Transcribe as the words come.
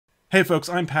Hey folks,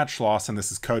 I'm Pat Schloss and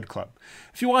this is Code Club.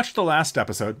 If you watched the last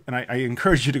episode, and I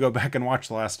encourage you to go back and watch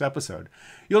the last episode,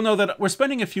 you'll know that we're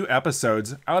spending a few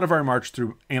episodes out of our march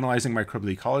through analyzing microbial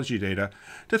ecology data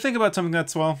to think about something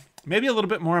that's, well, maybe a little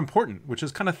bit more important, which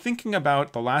is kind of thinking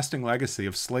about the lasting legacy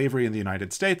of slavery in the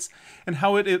United States and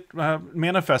how it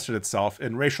manifested itself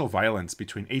in racial violence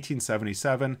between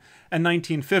 1877 and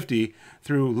 1950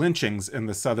 through lynchings in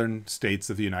the southern states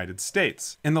of the United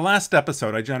States. In the last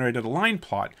episode, I generated a line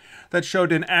plot that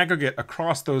showed in aggregate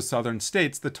across those southern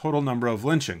states the total number of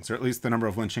lynchings, or at least the number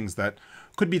of lynchings that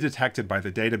could be detected by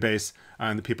the database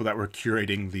and the people that were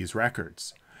curating these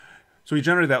records. So we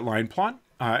generated that line plot.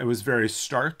 It was very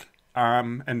stark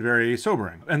and very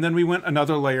sobering. And then we went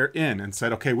another layer in and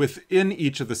said, okay, within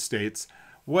each of the states,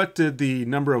 what did the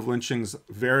number of lynchings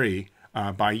vary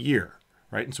by year?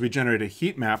 Right? And so we generated a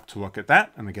heat map to look at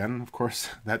that. And again, of course,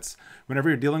 that's whenever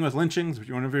you're dealing with lynchings,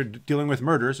 whenever you're dealing with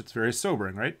murders, it's very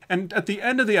sobering, right? And at the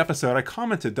end of the episode, I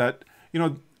commented that,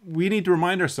 we need to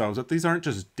remind ourselves that these aren't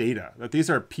just data, that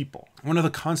these are people. One of the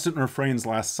constant refrains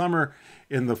last summer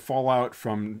in the fallout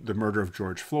from the murder of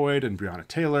George Floyd and Breonna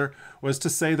Taylor was to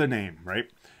say the name,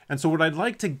 right? And so what I'd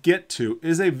like to get to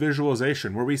is a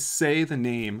visualization where we say the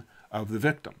name of the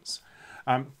victims.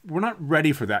 We're not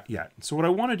ready for that yet. So what I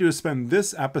want to do is spend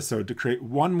this episode to create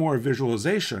one more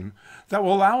visualization that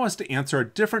will allow us to answer a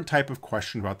different type of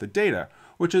question about the data,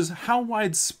 which is how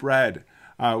widespread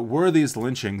were these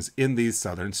lynchings in these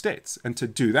southern states? And to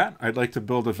do that, I'd like to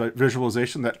build a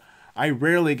visualization that I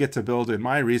rarely get to build in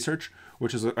my research,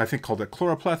 which is, I think, called a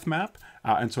chloropleth map.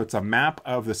 And so it's a map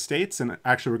of the states, and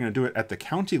actually we're going to do it at the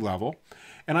county level.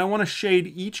 And I want to shade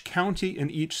each county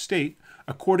in each state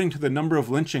according to the number of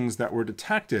lynchings that were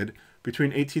detected between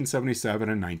 1877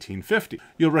 and 1950.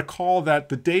 You'll recall that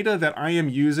the data that I am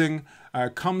using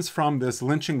comes from this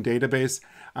lynching database.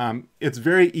 It's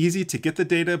very easy to get the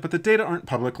data, but the data aren't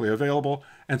publicly available.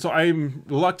 And so I'm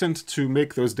reluctant to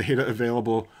make those data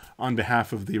available on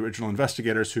behalf of the original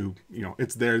investigators who,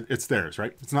 it's theirs,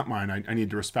 right? It's not mine. I need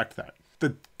to respect that.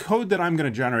 The code that I'm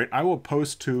going to generate, I will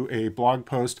post to a blog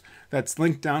post that's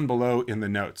linked down below in the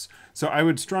notes. So I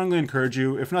would strongly encourage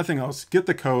you, if nothing else, get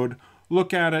the code,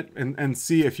 look at it, and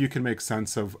see if you can make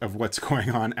sense of what's going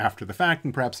on after the fact,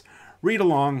 and perhaps read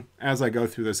along as I go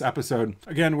through this episode.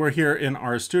 Again, we're here in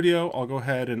our studio. I'll go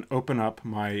ahead and open up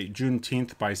my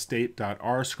Juneteenth by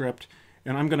state.r script,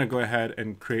 and I'm going to go ahead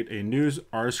and create a new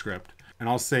R script, and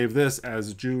I'll save this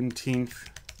as Juneteenth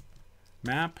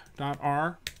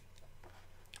map.r.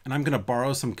 And I'm going to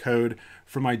borrow some code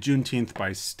from my Juneteenth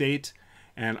by state,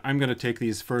 and I'm going to take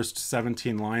these first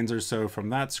 17 lines or so from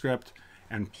that script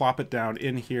and plop it down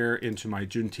in here into my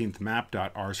Juneteenth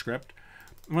map.r script.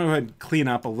 I'm going to go ahead and clean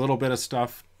up a little bit of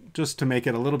stuff just to make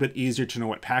it a little bit easier to know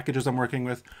what packages I'm working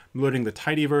with. I'm loading the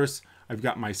tidyverse. I've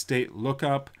got my state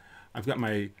lookup. I've got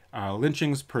my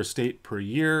lynchings per state per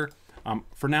year.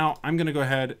 For now, I'm going to go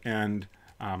ahead and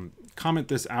comment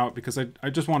this out because I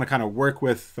just want to kind of work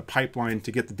with the pipeline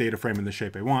to get the data frame in the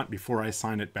shape I want before I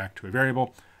assign it back to a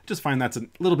variable. I just find that's a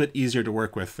little bit easier to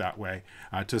work with that way,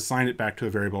 to assign it back to a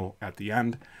variable at the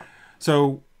end.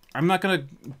 So I'm not going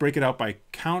to break it out by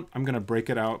count. I'm going to break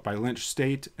it out by lynch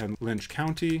state and lynch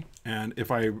county. And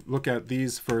if I look at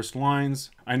these first lines,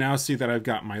 I now see that I've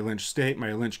got my lynch state,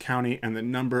 my lynch county, and the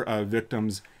number of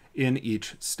victims in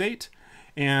each state.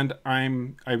 And I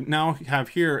now have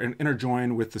here an inner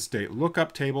join with the state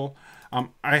lookup table.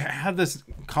 I had this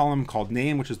column called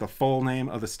name, which is the full name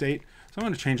of the state. So I'm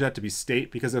going to change that to be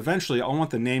state because eventually I'll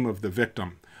want the name of the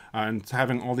victim. And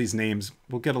having all these names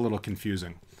will get a little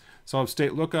confusing. So I'll have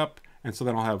state lookup, and so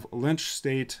then I'll have lynch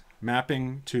state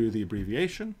mapping to the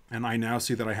abbreviation. And I now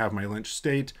see that I have my lynch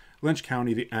state, lynch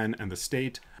county, the N, and the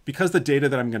state. Because the data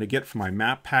that I'm going to get from my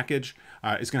map package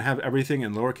is going to have everything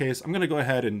in lowercase, I'm going to go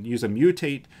ahead and use a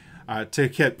mutate to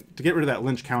get rid of that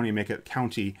lynch county and make it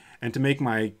county, and to make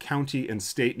my county and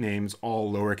state names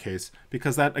all lowercase,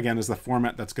 because that, again, is the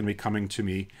format that's going to be coming to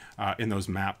me in those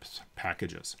maps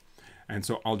packages. And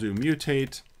so I'll do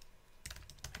mutate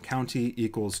county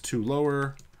equals to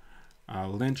lower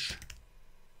lynch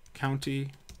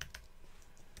county,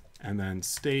 and then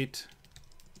state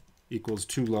equals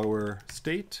to lower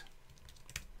state.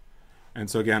 And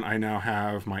so again, I now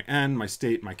have my N, my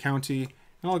state, my county,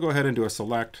 and I'll go ahead and do a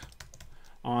select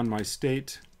on my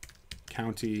state,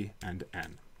 county, and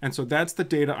N. And so that's the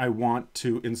data I want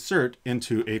to insert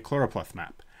into a chloropleth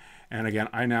map. And again,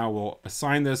 I now will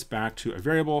assign this back to a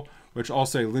variable, which I'll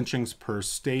say lynchings per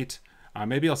state.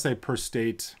 Maybe I'll say per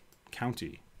state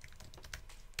county.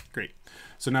 Great.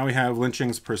 So now we have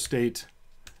lynchings per state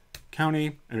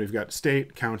county, and we've got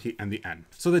state, county, and the N.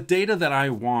 So the data that I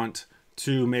want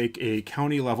to make a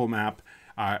county level map,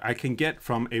 I can get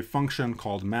from a function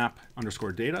called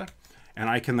map_data, and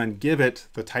I can then give it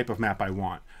the type of map I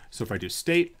want. So if I do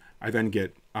state, I then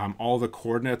get all the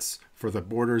coordinates for the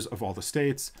borders of all the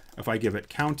states. If I give it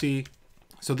county,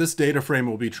 so this data frame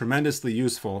will be tremendously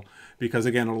useful because,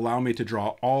 again, it'll allow me to draw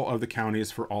all of the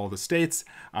counties for all of the states.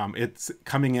 It's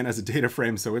coming in as a data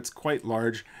frame, so it's quite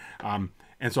large. And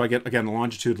so I get, again, the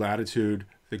longitude, latitude,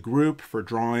 the group for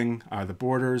drawing the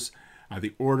borders,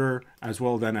 the order, as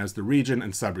well then as the region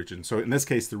and subregion. So in this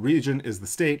case, the region is the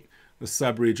state, the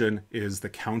subregion is the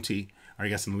county, or I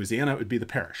guess in Louisiana, it would be the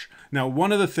parish. Now,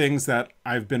 one of the things that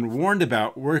I've been warned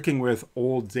about working with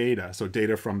old data, so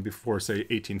data from before, say,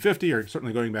 1850, or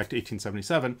certainly going back to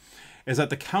 1877, is that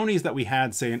the counties that we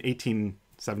had, say, in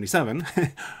 1877,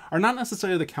 are not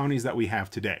necessarily the counties that we have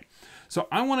today. So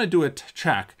I want to do a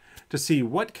check to see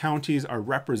what counties are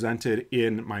represented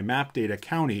in my map data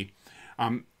county,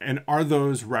 and are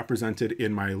those represented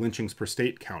in my lynchings per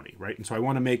state county, right? And so I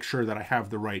want to make sure that I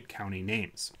have the right county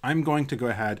names. I'm going to go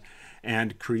ahead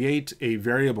and create a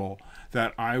variable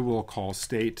that I will call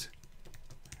state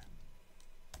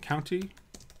county.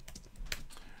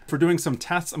 For doing some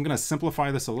tests, I'm going to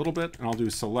simplify this a little bit, and I'll do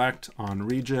select on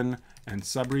region and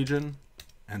subregion.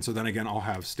 And so then again, I'll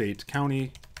have state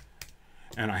county,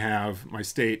 and I have my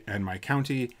state and my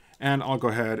county, and I'll go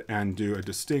ahead and do a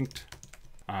distinct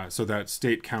so that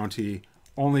state county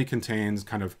only contains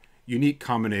kind of unique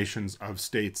combinations of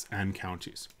states and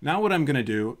counties. Now what I'm going to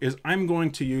do is I'm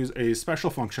going to use a special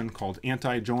function called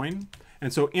anti-join.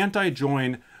 And so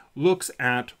anti-join looks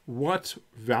at what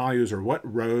values or what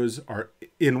rows are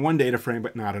in one data frame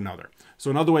but not another. So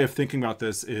another way of thinking about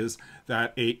this is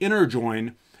that a inner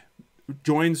join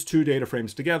joins two data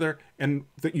frames together, and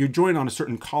that you join on a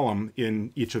certain column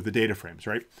in each of the data frames,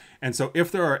 right? And so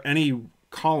if there are any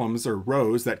columns or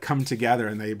rows that come together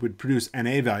and they would produce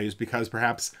NA values because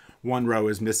perhaps one row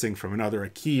is missing from another, a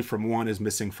key from one is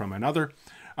missing from another,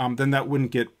 then that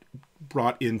wouldn't get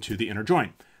brought into the inner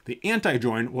join. The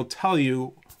anti-join will tell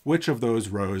you which of those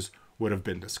rows would have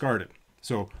been discarded.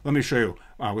 So let me show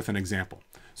you with an example.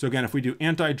 So again, if we do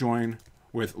anti-join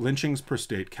with lynchings per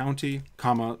state county,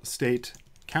 comma, state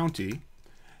county,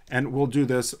 and we'll do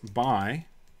this by,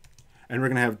 and we're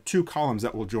going to have two columns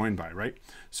that we'll join by, right?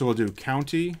 So we'll do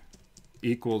county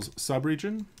equals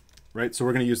subregion, right? So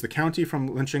we're going to use the county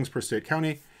from lynchings per state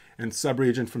county and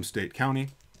subregion from state county.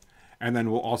 And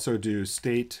then we'll also do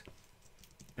state,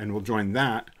 and we'll join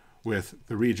that with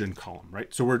the region column,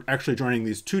 right? So we're actually joining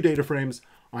these two data frames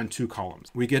on two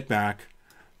columns. We get back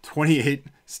 28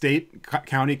 state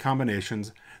county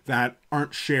combinations that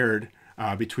aren't shared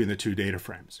between the two data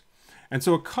frames. And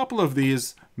so a couple of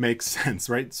these make sense,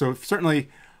 right? So certainly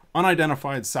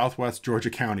unidentified Southwest Georgia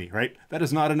County, right? That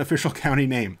is not an official county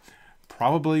name.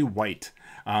 Probably White.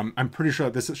 I'm pretty sure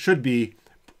this should be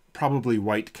probably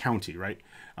White County, right?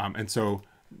 And so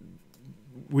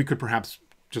we could perhaps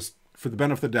just, for the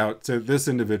benefit of the doubt, say this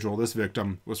individual, this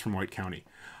victim, was from White County.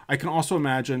 I can also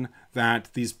imagine that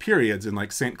these periods in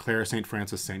like St. Clair, St.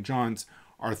 Francis, St. John's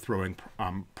are throwing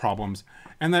problems.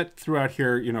 And that throughout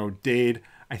here, you know, Dade,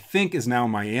 I think is now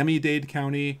Miami-Dade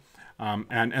County.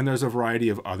 And there's a variety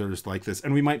of others like this.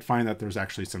 And we might find that there's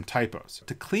actually some typos.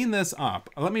 To clean this up,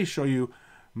 let me show you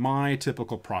my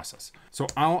typical process. So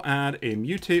I'll add a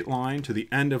mutate line to the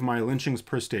end of my lynchings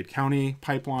per state county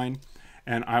pipeline.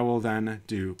 And I will then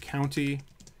do county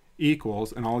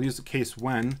equals, and I'll use the case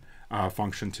when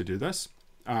function to do this.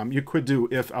 You could do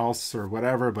if else or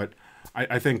whatever, but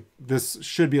I think this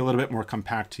should be a little bit more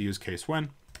compact to use case when.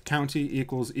 County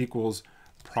equals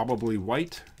probably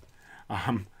White.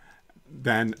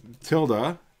 Then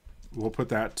tilde, we'll put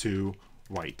that to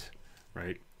White,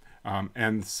 right?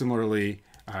 And similarly,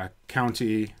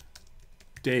 county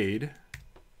Dade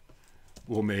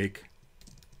will make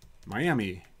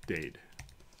Miami-Dade,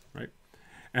 right?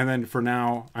 And then for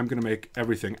now, I'm going to make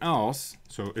everything else.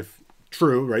 So if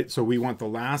true, right? So we want the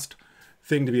last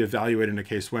thing to be evaluated in a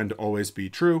case when to always be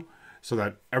true so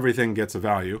that everything gets a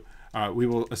value. We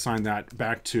will assign that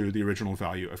back to the original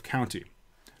value of county.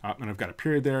 And I've got a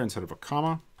period there instead of a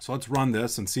comma. So let's run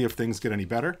this and see if things get any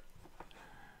better.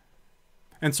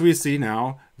 And so we see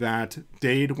now that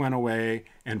Dade went away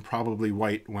and probably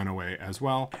White went away as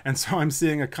well. And so I'm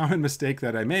seeing a common mistake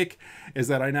that I make is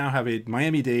that I now have a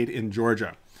Miami-Dade in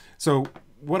Georgia. So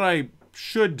what I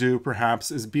should do perhaps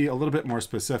is be a little bit more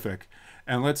specific.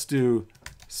 And let's do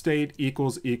state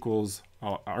equals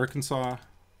Arkansas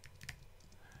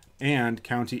and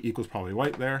county equals probably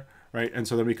White there, right? And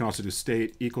so then we can also do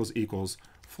state equals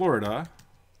Florida.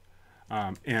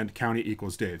 and county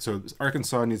equals Dade. So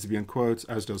Arkansas needs to be in quotes,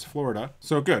 as does Florida.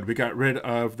 So good, we got rid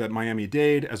of the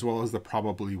Miami-Dade as well as the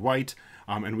probably white,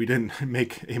 and we didn't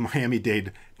make a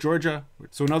Miami-Dade, Georgia.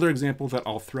 So another example that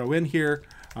I'll throw in here,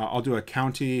 I'll do a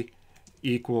county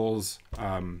equals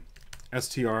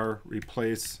str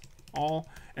replace all.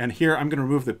 And here I'm going to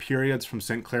remove the periods from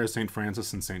St. Clair, St.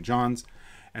 Francis, and St. John's.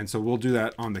 And so we'll do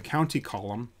that on the county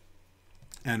column.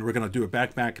 And we're going to do a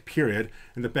back period.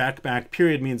 And the back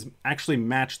period means actually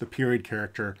match the period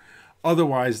character.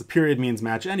 Otherwise, the period means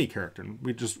match any character. And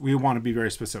we want to be very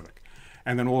specific.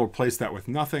 And then we'll replace that with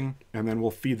nothing. And then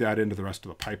we'll feed that into the rest of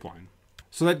the pipeline.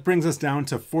 So that brings us down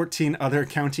to 14 other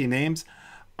county names.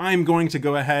 I'm going to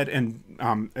go ahead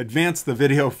and advance the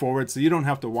video forward so you don't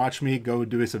have to watch me go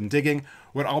do some digging.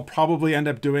 What I'll probably end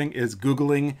up doing is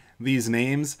Googling these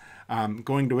names,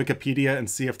 going to Wikipedia and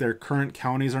see if they're current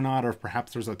counties or not, or if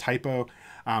perhaps there's a typo,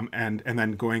 and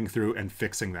then going through and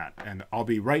fixing that. And I'll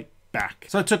be right back.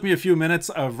 So it took me a few minutes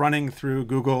of running through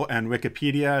Google and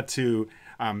Wikipedia to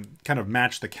kind of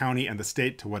match the county and the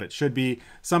state to what it should be.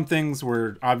 Some things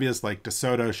were obvious, like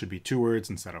DeSoto should be 2 words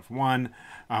instead of 1.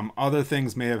 Other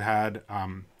things may have had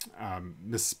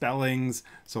misspellings,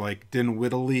 so like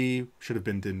Dinwiddie should have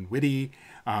been Dinwiddie.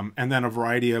 And then a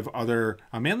variety of other,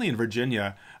 mainly in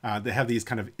Virginia, they have these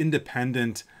kind of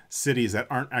independent cities that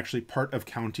aren't actually part of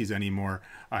counties anymore.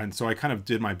 And so I kind of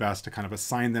did my best to kind of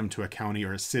assign them to a county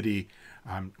or a city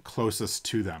closest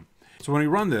to them. So when we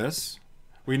run this,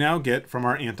 we now get from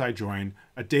our anti-join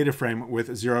a data frame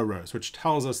with 0 rows, which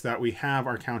tells us that we have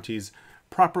our counties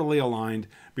properly aligned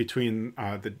between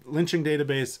the lynching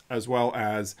database as well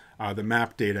as the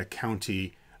map data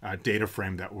county data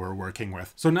frame that we're working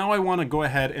with. So now I want to go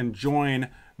ahead and join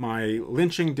my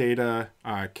lynching data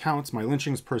counts, my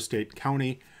lynchings per state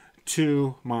county,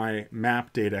 to my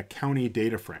map data county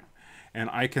data frame. And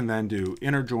I can then do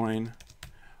inner join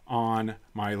on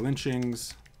my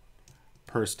lynchings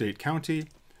per state county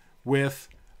with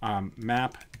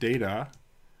map data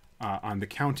on the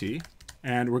county.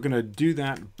 And we're going to do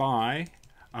that by,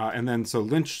 and then so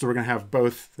we're going to have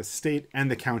both the state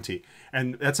and the county.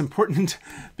 And that's important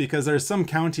because there's some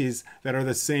counties that are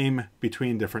the same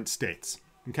between different states.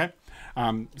 Okay,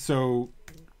 so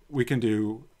we can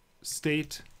do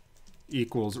state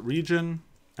equals region.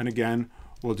 And again,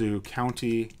 we'll do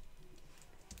county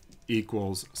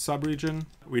equals subregion.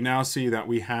 We now see that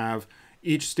we have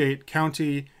each state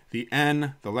county, the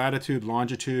N, the latitude,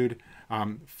 longitude,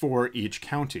 for each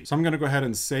county. So I'm going to go ahead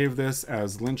and save this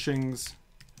as lynchings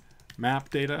map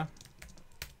data.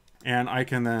 And I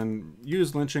can then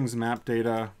use lynchings map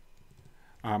data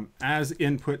as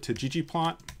input to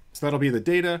ggplot. So that'll be the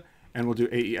data, and we'll do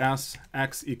AES,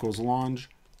 X equals long,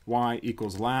 Y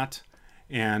equals lat.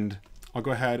 And I'll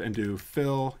go ahead and do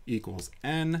fill equals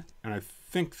N, and I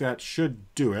think that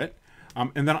should do it.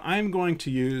 And then I'm going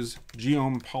to use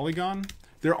geom polygon.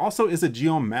 There also is a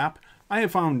geom map. I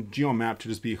have found geom map to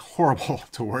just be horrible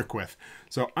to work with.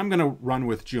 So I'm going to run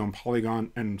with geom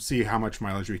polygon and see how much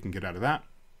mileage we can get out of that.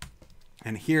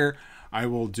 And here I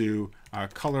will do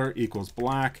color equals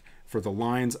black for the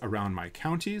lines around my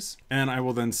counties. And I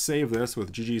will then save this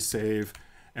with ggsave,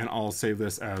 and I'll save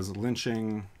this as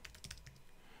lynching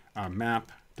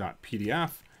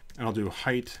map.pdf. And I'll do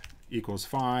height equals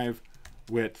 5,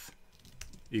 width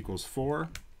equals 4.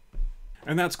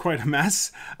 And that's quite a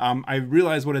mess. I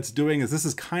realize what it's doing is this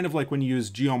is kind of like when you use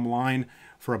geomline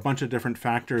for a bunch of different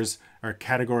factors or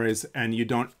categories and you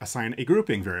don't assign a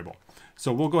grouping variable.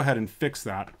 So we'll go ahead and fix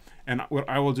that. And what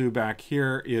I will do back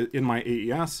here is in my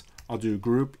AES, I'll do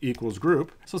group equals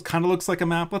group. So it kind of looks like a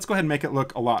map. Let's go ahead and make it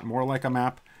look a lot more like a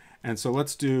map. And so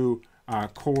let's do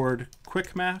chord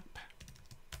quick map.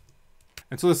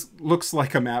 And so this looks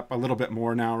like a map a little bit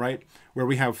more now, right? Where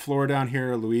we have Florida down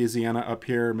here, Louisiana up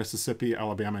here, Mississippi,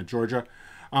 Alabama, and Georgia.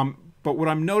 But what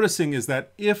I'm noticing is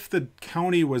that if the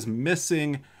county was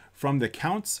missing from the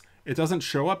counts, it doesn't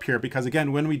show up here because,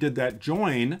 again, when we did that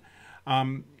join,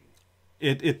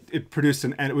 it produced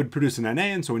it would produce an NA,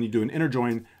 and so when you do an inner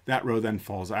join, that row then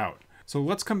falls out. So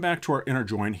let's come back to our inner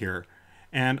join here.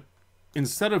 And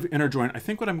instead of inner join, I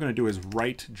think what I'm going to do is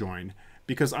right join,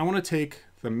 because I want to take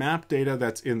the map data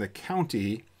that's in the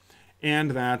county and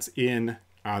that's in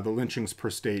the lynchings per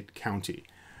state county.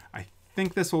 I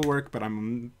think this will work, but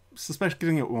I'm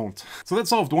suspecting it won't. So that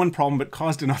solved one problem, but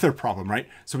caused another problem, right?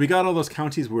 So we got all those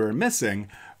counties we were missing,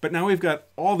 but now we've got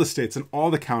all the states and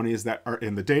all the counties that are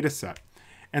in the data set.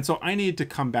 And so I need to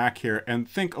come back here and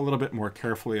think a little bit more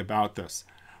carefully about this.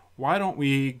 Why don't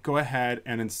we go ahead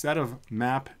and instead of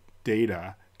map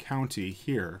data county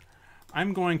here,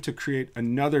 I'm going to create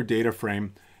another data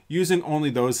frame using only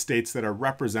those states that are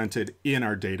represented in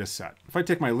our data set. If I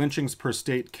take my lynchings per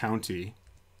state county,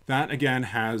 that again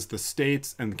has the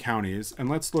states and the counties. And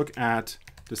let's look at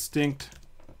distinct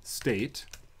state.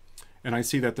 And I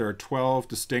see that there are 12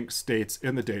 distinct states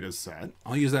in the data set.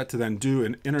 I'll use that to then do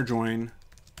an inner join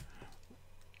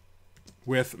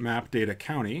with map data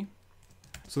county.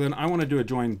 So then I want to do a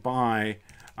join by,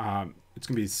 it's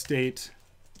going to be state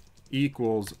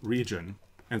equals region.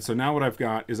 And so now what I've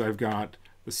got is I've got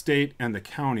the state and the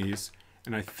counties,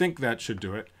 and I think that should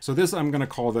do it. So this I'm going to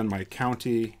call then my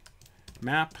county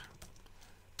map,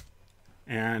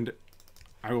 and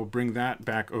I will bring that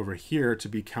back over here to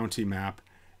be county map,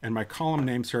 and my column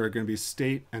names here are going to be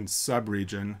state and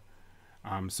subregion.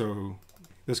 So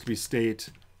this could be state,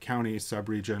 county,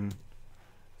 subregion.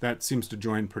 That seems to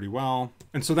join pretty well.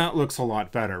 And so that looks a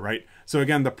lot better, right? So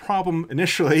again, the problem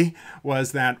initially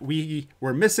was that we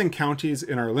were missing counties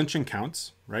in our lynching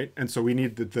counts, right? And so we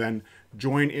needed to then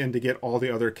join in to get all the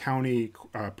other county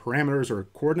parameters or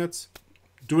coordinates.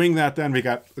 Doing that, then we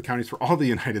got the counties for all the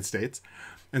United States.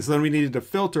 And so then we needed to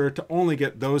filter to only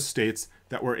get those states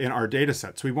that were in our data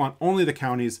set. So we want only the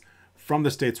counties from the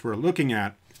states we're looking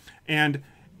at. And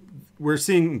we're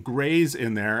seeing grays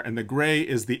in there, and the gray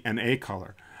is the NA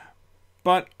color.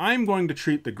 But I'm going to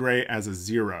treat the gray as a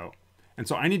 0. And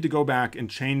so I need to go back and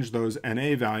change those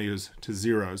NA values to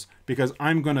zeros, because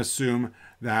I'm going to assume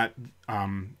that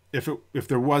if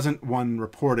there wasn't one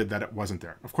reported, that it wasn't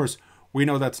there. Of course, we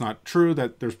know that's not true,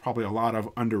 that there's probably a lot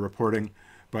of underreporting.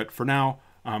 But for now,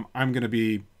 I'm going to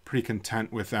be pretty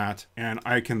content with that. And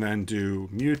I can then do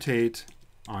mutate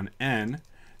on N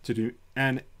to do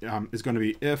N is going to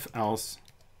be if else.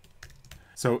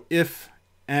 So if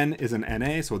N is an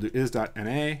NA, so we'll do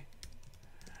is.NA.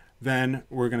 Then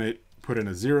we're going to put in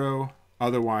a 0.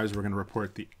 Otherwise, we're going to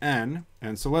report the N.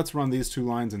 And so let's run these two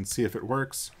lines and see if it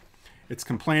works. It's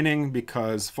complaining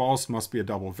because false must be a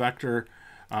double vector.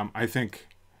 I think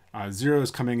 0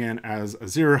 is coming in as a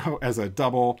 0, as a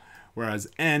double, whereas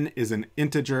N is an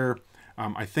integer.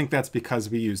 I think that's because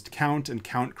we used count, and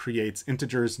count creates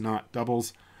integers, not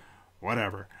doubles.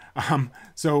 Whatever.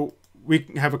 So we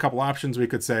have a couple options. We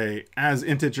could say as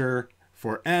integer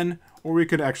for N, or we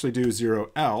could actually do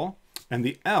 0L, and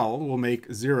the L will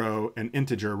make 0 an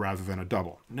integer rather than a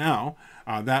double. Now,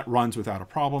 that runs without a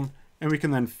problem, and we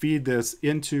can then feed this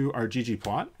into our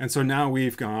ggplot. And so now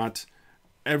we've got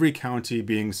every county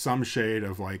being some shade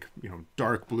of like,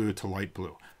 dark blue to light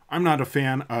blue. I'm not a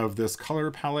fan of this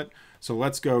color palette, so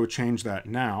let's go change that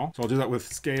now. So I'll do that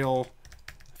with scale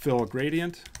fill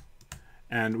gradient.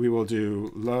 And we will do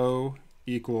low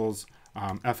equals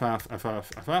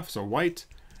FF, so white,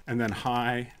 and then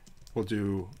high, we'll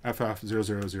do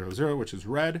FF0000, which is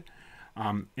red.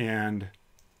 And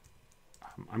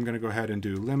I'm going to go ahead and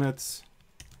do limits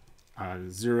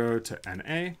 0 to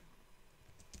NA.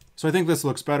 So I think this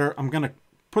looks better. I'm going to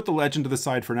put the legend to the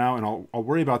side for now, and I'll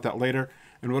worry about that later.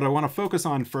 And what I want to focus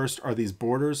on first are these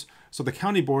borders. So the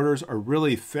county borders are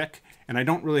really thick, and I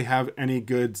don't really have any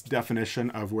good definition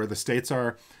of where the states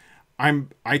are.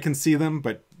 I can see them,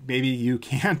 but maybe you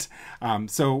can't.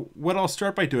 So what I'll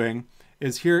start by doing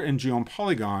is here in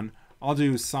geom_polygon, I'll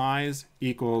do size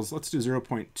equals, let's do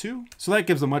 0.2. So that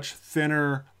gives a much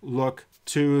thinner look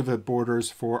to the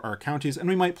borders for our counties. And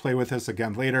we might play with this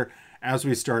again later as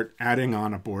we start adding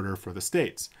on a border for the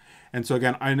states. And so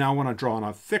again, I now want to draw on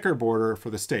a thicker border for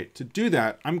the state. To do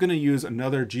that, I'm going to use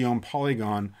another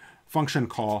geom_polygon function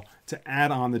call to add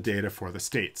on the data for the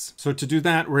states. So to do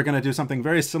that, we're going to do something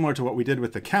very similar to what we did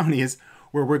with the counties,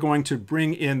 where we're going to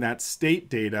bring in that state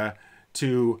data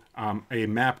to a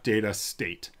map data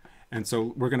state. And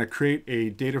so we're going to create a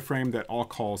data frame that I'll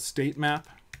call state map.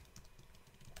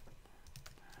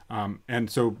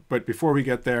 But before we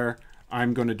get there,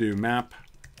 I'm going to do map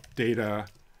data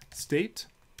state.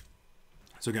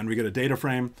 So again, we get a data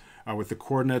frame with the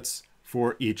coordinates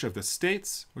for each of the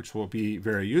states, which will be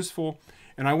very useful.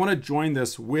 And I want to join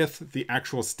this with the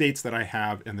actual states that I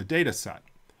have in the data set.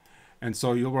 And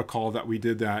so you'll recall that we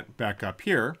did that back up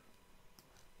here.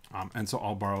 And so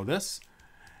I'll borrow this.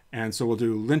 And so we'll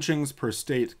do lynchings per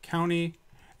state county.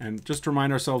 And just to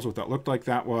remind ourselves what that looked like,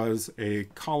 that was a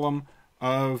column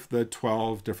of the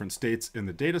 12 different states in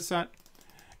the data set.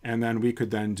 And then we could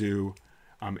then do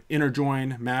inner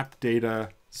join map data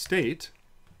state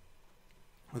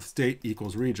with state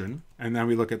equals region. And then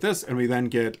we look at this and we then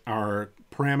get our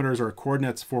parameters or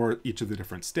coordinates for each of the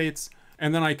different states.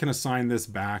 And then I can assign this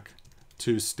back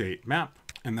to state map.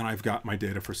 And then I've got my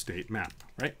data for state map,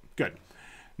 right? Good.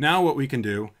 Now what we can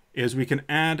do is we can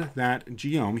add that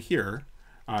geom here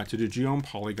to do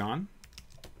geom_polygon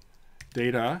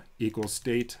data equals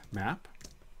state map.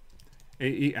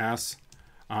 AES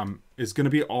is going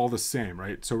to be all the same,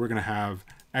 right? So we're going to have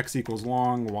X equals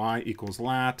long, Y equals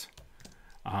lat,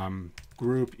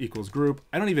 group equals group.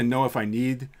 I don't even know if I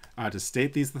need to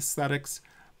state these aesthetics,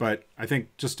 but I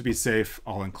think just to be safe,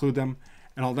 I'll include them.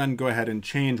 And I'll then go ahead and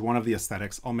change one of the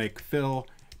aesthetics. I'll make fill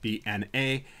be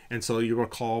NA. And so you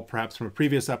recall perhaps from a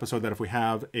previous episode that if we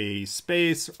have a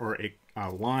space or a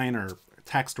line or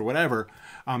text or whatever,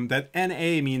 that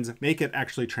NA means make it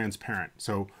actually transparent.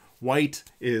 So white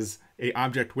is a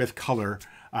object with color.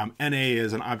 NA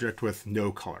is an object with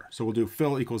no color. So we'll do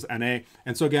fill equals NA.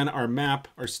 And so again, our map,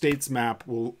 our states map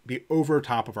will be over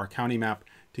top of our county map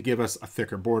to give us a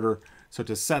thicker border. So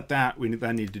to set that, we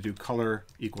then need to do color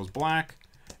equals black,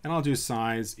 and I'll do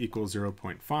size equals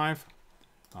 0.5.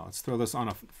 Let's throw this on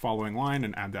a following line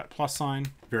and add that plus sign.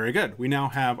 Very good. We now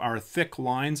have our thick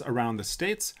lines around the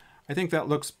states. I think that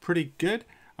looks pretty good.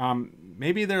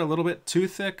 Maybe they're a little bit too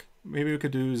thick. Maybe we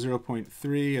could do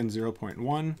 0.3 and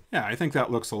 0.1. Yeah, I think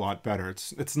that looks a lot better.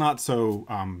 It's not so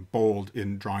bold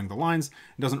in drawing the lines.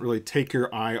 It doesn't really take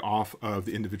your eye off of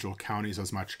the individual counties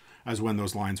as much as when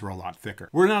those lines were a lot thicker.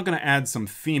 We're now going to add some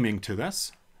theming to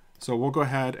this. So we'll go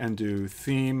ahead and do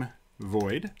theme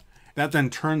void. That then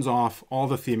turns off all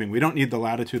the theming. We don't need the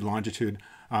latitude, longitude.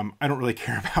 I don't really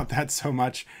care about that so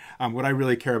much. What I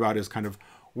really care about is kind of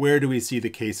where do we see the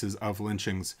cases of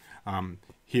lynchings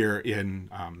here in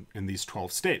these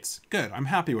 12 states. Good, I'm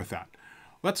happy with that.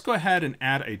 Let's go ahead and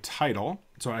add a title.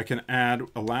 So I can add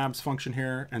a labs function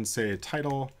here and say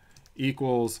title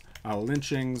equals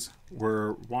lynchings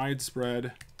were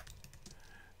widespread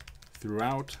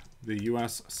throughout the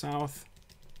US South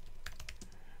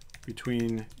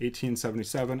between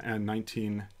 1877 and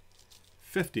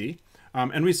 1950.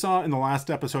 And we saw in the last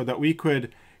episode that we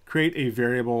could create a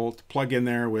variable to plug in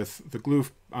there with the glue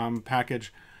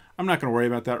package. I'm not going to worry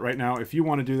about that right now. If you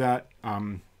want to do that,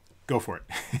 go for it.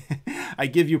 I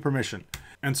give you permission.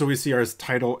 And so we see our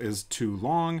title is too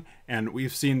long, and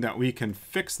we've seen that we can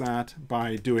fix that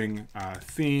by doing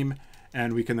theme,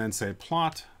 and we can then say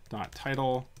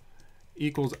plot.title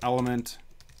equals element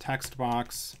text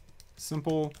box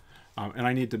simple. And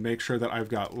I need to make sure that I've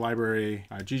got library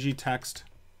ggtext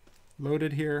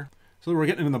loaded here. So we're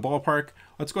getting in the ballpark.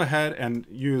 Let's go ahead and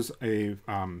use a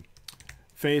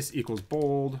face equals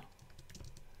bold,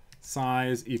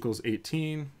 size equals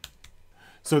 18.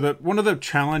 So one of the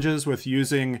challenges with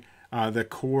using the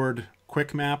coord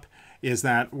quick map is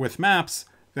that with maps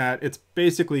that it's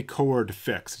basically coord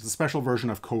fixed. It's a special version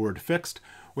of coord fixed,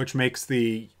 which makes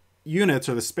the units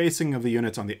or the spacing of the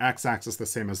units on the x-axis the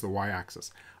same as the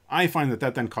y-axis. I find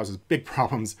that then causes big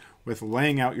problems with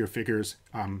laying out your figures,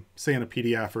 say in a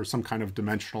PDF or some kind of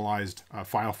dimensionalized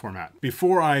file format.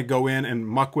 Before I go in and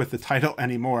muck with the title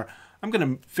anymore, I'm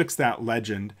going to fix that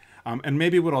legend. And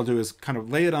maybe what I'll do is kind of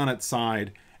lay it on its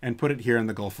side and put it here in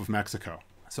the Gulf of Mexico.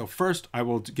 So first I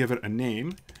will give it a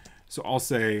name. So I'll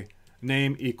say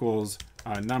name equals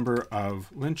number of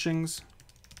lynchings,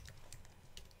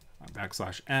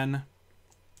 \n.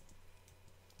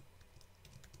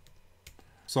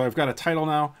 So I've got a title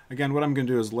now. Again, what I'm going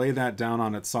to do is lay that down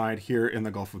on its side here in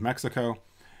the Gulf of Mexico.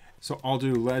 So I'll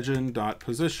do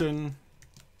legend.position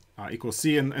equals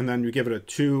C, and then you give it a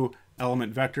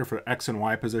 2-element vector for X and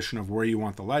Y position of where you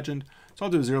want the legend. So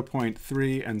I'll do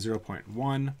 0.3 and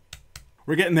 0.1.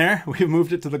 We're getting there. We've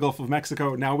moved it to the Gulf of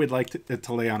Mexico. Now we'd like it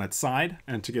to lay on its side.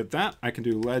 And to get that, I can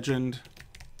do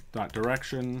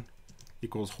legend.direction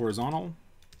equals horizontal.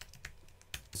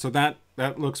 So that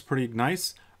looks pretty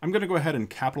nice. I'm going to go ahead and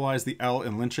capitalize the L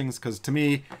in lynchings because to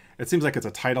me, it seems like it's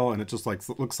a title and it just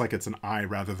looks like it's an I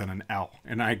rather than an L.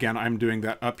 And again, I'm doing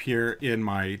that up here in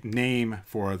my name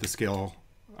for the scale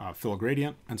fill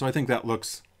gradient. And so I think that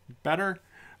looks better.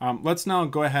 Let's now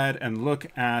go ahead and look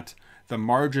at the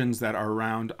margins that are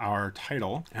around our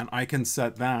title. And I can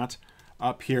set that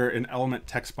up here in element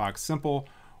text box simple,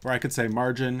 where I could say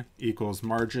margin equals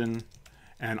margin.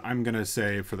 And I'm going to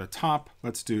say for the top,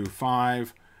 let's do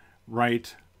 5,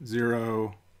 right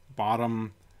 0,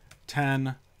 bottom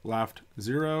 10, left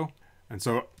 0. And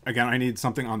so again, I need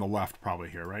something on the left probably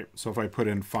here, right? So if I put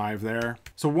in 5 there.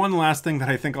 So one last thing that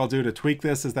I think I'll do to tweak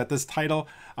this is that this title,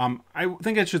 I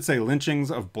think it should say lynchings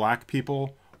of black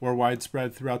people were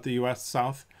widespread throughout the US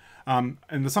South. And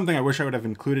there's something I wish I would have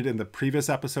included in the previous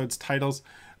episode's titles,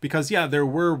 because yeah, there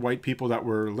were white people that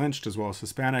were lynched as well as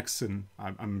Hispanics and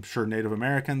I'm sure Native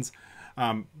Americans.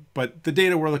 But the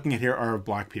data we're looking at here are of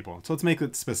black people. So let's make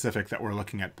it specific that we're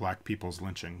looking at black people's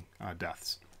lynching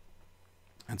deaths.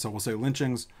 And so we'll say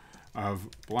lynchings of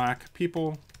black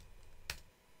people.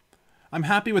 I'm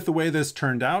happy with the way this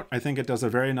turned out. I think it does a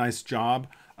very nice job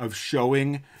of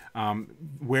showing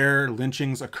where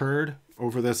lynchings occurred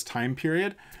over this time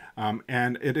period.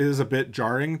 And it is a bit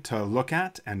jarring to look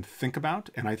at and think about.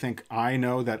 And I think I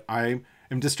know that I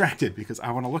am distracted because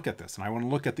I want to look at this and I want to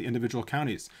look at the individual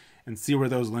counties and see where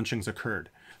those lynchings occurred.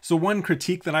 So one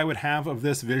critique that I would have of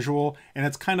this visual, and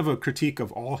it's kind of a critique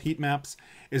of all heat maps,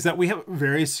 is that we have a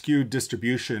very skewed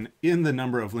distribution in the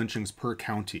number of lynchings per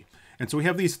county. And so we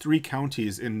have these 3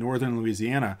 counties in northern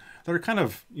Louisiana that are kind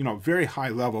of, very high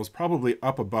levels, probably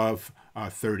up above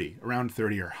 30, around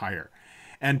 30 or higher.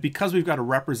 And because we've got to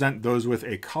represent those with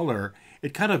a color,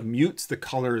 it kind of mutes the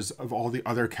colors of all the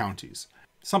other counties.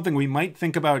 Something we might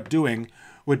think about doing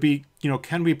would be,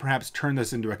 can we perhaps turn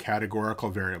this into a categorical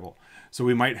variable? So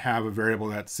we might have a variable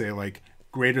that's, say, like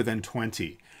greater than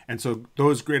 20. And so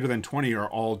those greater than 20 are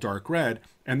all dark red.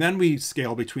 And then we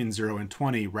scale between 0 and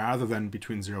 20 rather than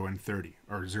between 0 and 30,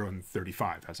 or 0 and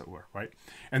 35, as it were, right?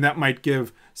 And that might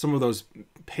give some of those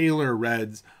paler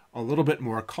reds a little bit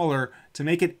more color to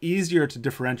make it easier to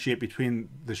differentiate between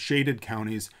the shaded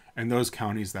counties and those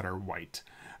counties that are white,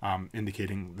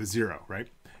 indicating the 0, right?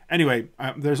 Anyway,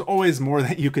 there's always more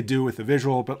that you could do with the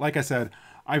visual, but like I said,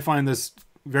 I find this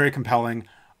very compelling.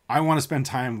 I want to spend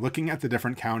time looking at the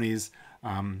different counties,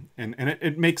 and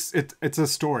it makes it's a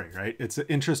story, right? It's an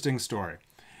interesting story.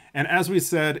 And as we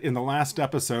said in the last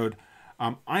episode,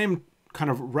 I am kind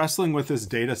of wrestling with this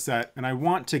data set, and I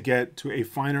want to get to a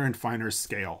finer and finer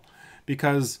scale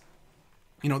because,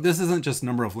 this isn't just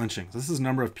number of lynchings. This is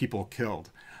number of people killed.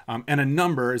 And a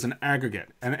number is an aggregate,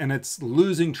 and it's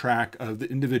losing track of the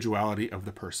individuality of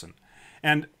the person.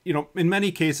 And, in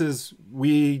many cases,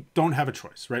 we don't have a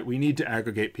choice, right? We need to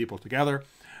aggregate people together.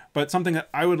 But something that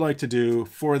I would like to do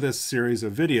for this series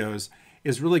of videos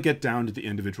is really get down to the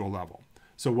individual level.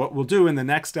 So what we'll do in the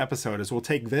next episode is we'll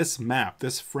take this map,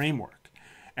 this framework,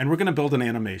 and we're going to build an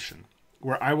animation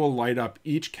where I will light up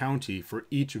each county for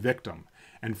each victim.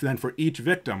 And then for each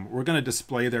victim, we're going to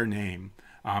display their name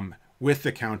with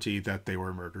the county that they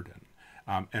were murdered in.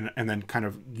 And then kind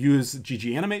of use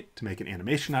ggAnimate to make an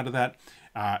animation out of that.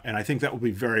 And I think that will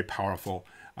be very powerful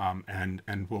and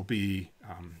will be,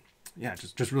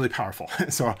 just really powerful.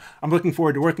 So I'm looking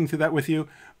forward to working through that with you.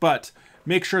 But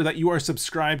make sure that you are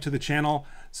subscribed to the channel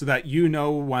so that you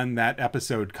know when that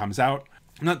episode comes out.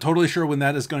 I'm not totally sure when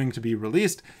that is going to be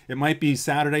released. It might be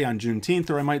Saturday on Juneteenth,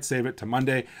 or I might save it to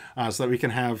Monday so that we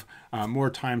can have more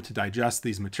time to digest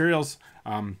these materials.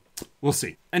 We'll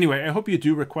see. Anyway, I hope you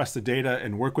do request the data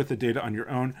and work with the data on your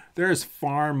own. There is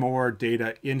far more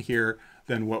data in here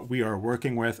than what we are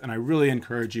working with, and I really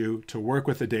encourage you to work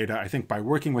with the data. I think by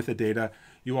working with the data,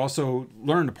 you also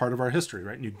learn a part of our history,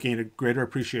 right? And you gain a greater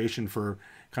appreciation for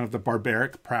kind of the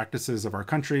barbaric practices of our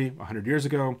country 100 years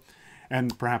ago,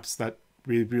 and perhaps that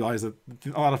we realize that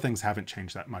a lot of things haven't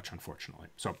changed that much, unfortunately.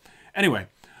 So anyway,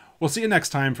 we'll see you next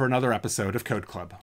time for another episode of Code Club.